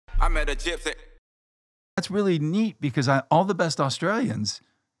met a gypsy. That's really neat because all the best Australians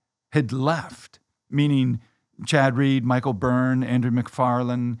had left, meaning Chad Reed, Michael Byrne, Andrew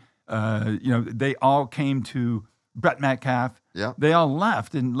McFarlane, they all came to Brett Metcalf. Yeah. They all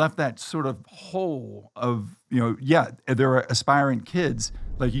left that sort of hole of, there were aspirant kids,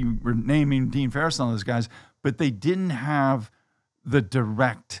 like you were naming Dean Ferris and all those guys, but they didn't have the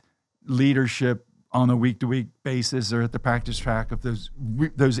direct leadership on a week-to-week basis or at the practice track of those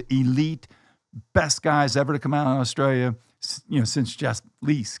elite best guys ever to come out in Australia, since Jess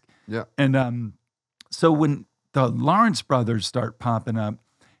Leask. Yeah. And so when the Lawrence brothers start popping up,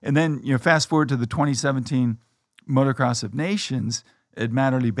 and then fast forward to the 2017 Motocross of Nations at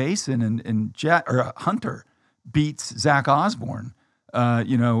Matterley Basin, and Hunter beats Zach Osborne,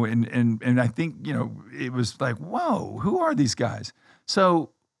 and I think it was like, whoa, who are these guys?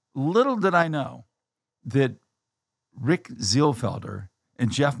 So little did I know that Rick Zielfelder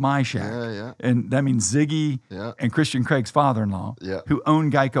and Jeff Myshak, and that means Ziggy and Christian Craig's father-in-law, who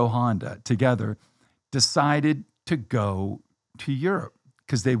owned Geico Honda together, decided to go to Europe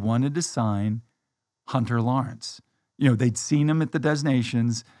because they wanted to sign Hunter Lawrence. They'd seen him at the Des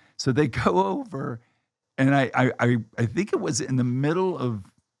Nations, so they go over, and I think it was in the middle of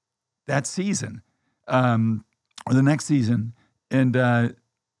that season, or the next season, and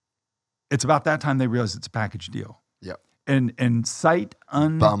it's about that time they realize it's a package deal. Yep. And sight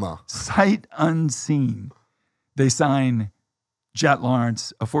unseen, they sign Jet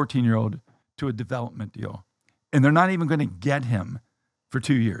Lawrence, a 14-year-old, to a development deal, and they're not even going to get him for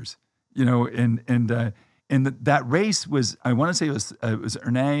 2 years. And that race was, I want to say it was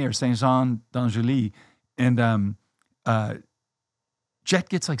Ernée or Saint-Jean d'Angely, and Jet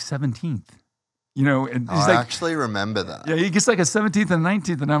gets like 17th. And he's I actually remember that. Yeah, he gets like a 17th and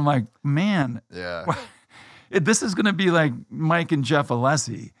 19th, and I'm like, man, this is going to be like Mike and Jeff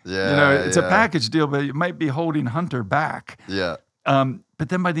Alessi. Yeah, it's a package deal, but it might be holding Hunter back. Yeah. But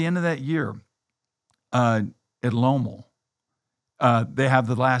then by the end of that year, at Lommel, they have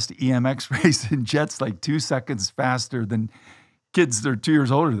the last EMX race, and Jet's like 2 seconds faster than kids that are 2 years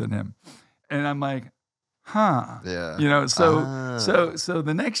older than him, and I'm like, huh? Yeah. So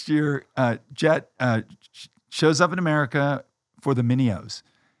the next year, Jet shows up in America for the Minios,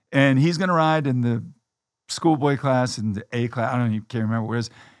 and he's going to ride in the schoolboy class and the A class. I don't even can't remember what it is.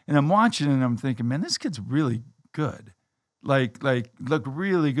 And I'm watching and I'm thinking, man, this kid's really good. Like look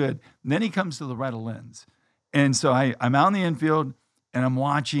really good. And then he comes to Loretta Lynn's. And so I'm out in the infield and I'm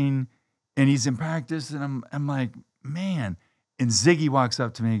watching, and he's in practice, and I'm like, man. And Ziggy walks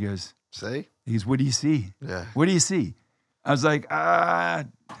up to me and goes, see? He goes, what do you see? Yeah. What do you see? I was like,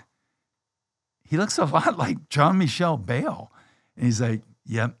 he looks a lot like Jean-Michel Bale. And he's like,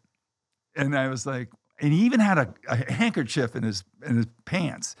 yep. And I was like, and he even had a handkerchief in his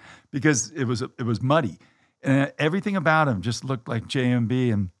pants because it was muddy. And everything about him just looked like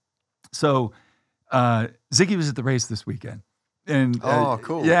JMB. And so Ziggy was at the race this weekend. And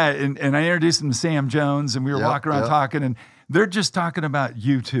cool. Yeah, and I introduced him to Sam Jones, and we were walking around talking, and they're just talking about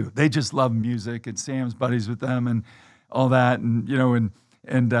you too. They just love music, and Sam's buddies with them and all that, and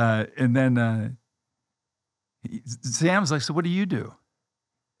then Sam's like, so what do you do?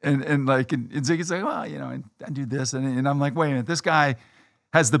 And Ziggy's like, well, I do this, and I'm like, wait a minute, this guy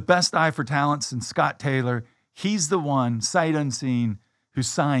has the best eye for talent since Scott Taylor. He's the one, sight unseen, who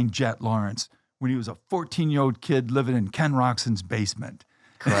signed Jet Lawrence when he was a 14-year-old kid living in Ken Roxon's basement.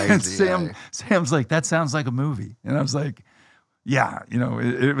 Crazy. And Sam's like, that sounds like a movie. And I was like, yeah,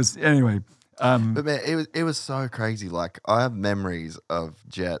 it was, anyway. But man, it was so crazy. Like, I have memories of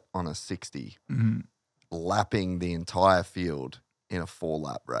Jet on a 60 lapping the entire field in a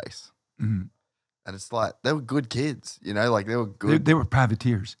 4-lap race. Mm-hmm. And it's like, they were good kids, like they were good. They were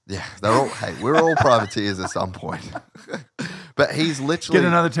privateers. Yeah, they're all, hey, we're all privateers at some point. But he's literally get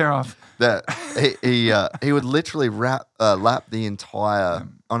another tear off. That he would literally lap the entire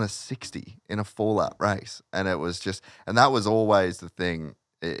on a 60 in a 4-lap race, and it was just, and that was always the thing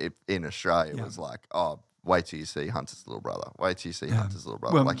in Australia. It was like, oh, wait till you see Hunter's little brother. Wait till you see Hunter's little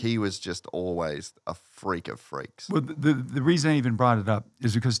brother. Well, like, he was just always a freak of freaks. Well, the reason I even brought it up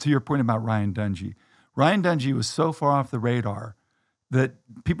is because, to your point about Ryan Dungey was so far off the radar that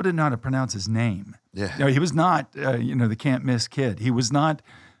people didn't know how to pronounce his name. Yeah. He was not, the can't miss kid. He was not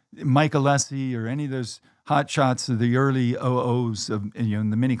Mike Alessi or any of those hot shots of the early OOs of,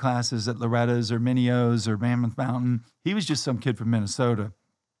 in the mini classes at Loretta's or Minios or Mammoth Mountain. He was just some kid from Minnesota.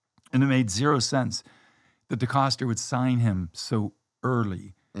 And it made zero sense that DeCoster would sign him so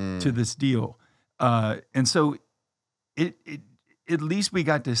early to this deal. And so it at least we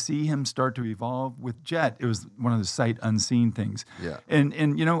got to see him start to evolve. With Jet, it was one of the sight unseen things. Yeah.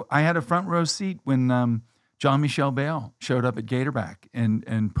 And you know, I had a front row seat when Jean-Michel Bale showed up at Gatorback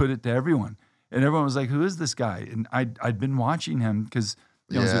and put it to everyone. And everyone was like, who is this guy? And I'd been watching him because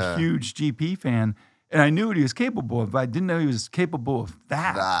I was a huge GP fan. And I knew what he was capable of, but I didn't know he was capable of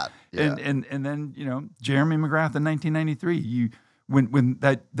that. Yeah. And then, you know, Jeremy McGrath in 1993, when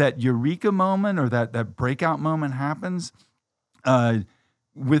that eureka moment or that breakout moment happens,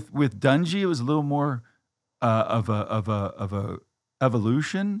 with Dungey, it was a little more of a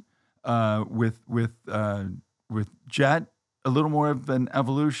evolution. With Jet, a little more of an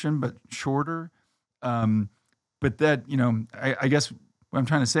evolution, but shorter. But that, you know, I guess what I'm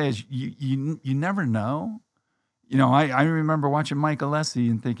trying to say is you never know. You know, I remember watching Mike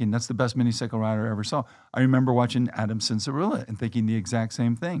Alessi and thinking that's the best minicycle rider I ever saw. I remember watching Adam Cianciarulla and thinking the exact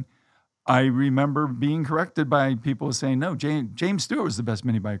same thing. I remember being corrected by people saying, no, James Stewart was the best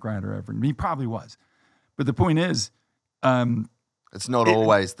mini bike rider ever. And he probably was. But the point is, it's not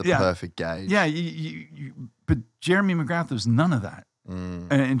always the perfect gauge. Yeah, but Jeremy McGrath was none of that.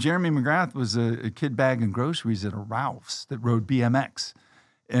 And Jeremy McGrath was a kid bagging groceries at a Ralph's that rode BMX.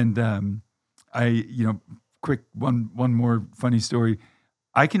 And quick one more funny story.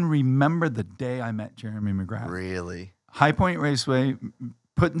 I can remember the day I met Jeremy McGrath. Really? High Point Raceway,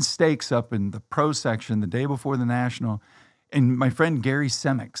 putting stakes up in the pro section the day before the National. And my friend Gary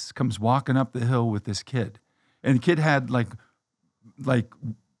Semix comes walking up the hill with this kid. And the kid had like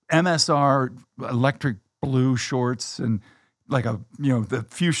MSR electric blue shorts and like the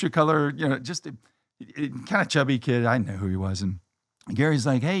fuchsia color, just a kind of chubby kid. I know who he was. And Gary's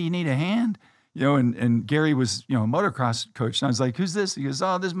like, hey, you need a hand? And Gary was, a motocross coach. And I was like, who's this? He goes,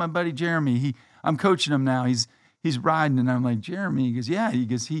 oh, this is my buddy Jeremy. I'm coaching him now. He's riding. And I'm like, Jeremy? He goes, yeah. He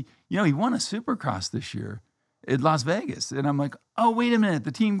goes, he won a Supercross this year at Las Vegas. And I'm like, oh, wait a minute,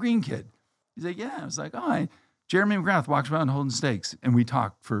 the Team Green kid. He's like, yeah. I was like, all right. Jeremy McGrath walks around holding stakes, and we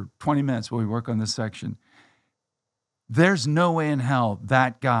talked for 20 minutes while we work on this section. There's no way in hell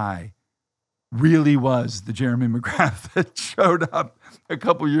that guy really was the Jeremy McGrath that showed up a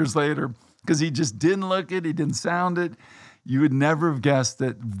couple years later, because he just didn't look it, he didn't sound it. You would never have guessed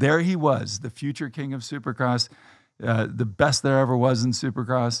that there he was, the future king of Supercross, the best there ever was in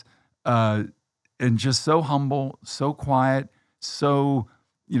Supercross, and just so humble, so quiet, so,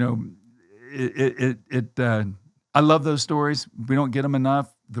 I love those stories. We don't get them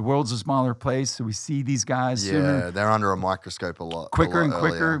enough. The world's a smaller place, so we see these guys sooner. Yeah, they're under a microscope a lot quicker and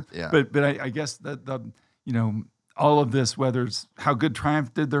earlier. quicker. Yeah. But I guess that all of this, whether it's how good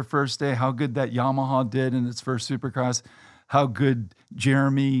Triumph did their first day, how good that Yamaha did in its first Supercross, how good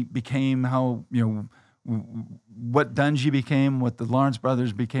Jeremy became, how what Dungey became, what the Lawrence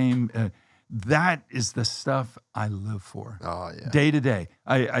brothers became. That is the stuff I live for. Oh yeah, day to day.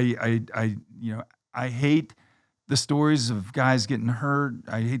 I hate the stories of guys getting hurt.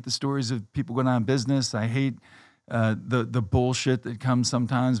 I hate the stories of people going out of business. I hate the bullshit that comes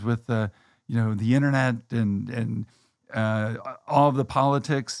sometimes with the internet and all of the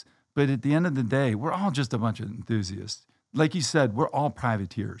politics. But at the end of the day, we're all just a bunch of enthusiasts. Like you said, we're all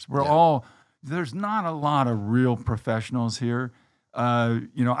privateers. There's not a lot of real professionals here. I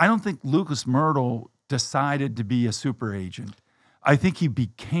don't think Lucas Myrtle decided to be a super agent. I think he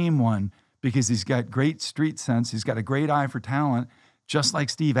became one because he's got great street sense. He's got a great eye for talent, just like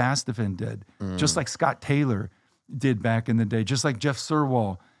Steve Astafin did, just like Scott Taylor did back in the day, just like Jeff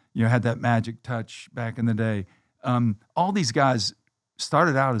Surwall, had that magic touch back in the day. All these guys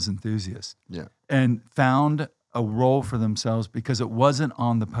started out as enthusiasts and found a role for themselves because it wasn't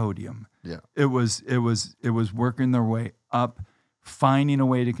on the podium. Yeah. It was working their way up, finding a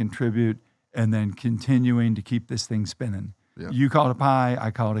way to contribute, and then continuing to keep this thing spinning. Yeah. You call it a pie,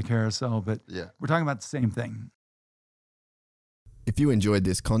 I call it a carousel, but we're talking about the same thing. If you enjoyed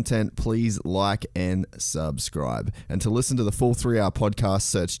this content, please like and subscribe. And to listen to the full 3-hour podcast,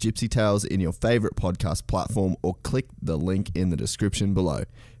 search Gypsy Tales in your favorite podcast platform or click the link in the description below.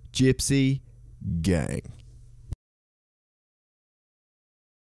 Gypsy Gang.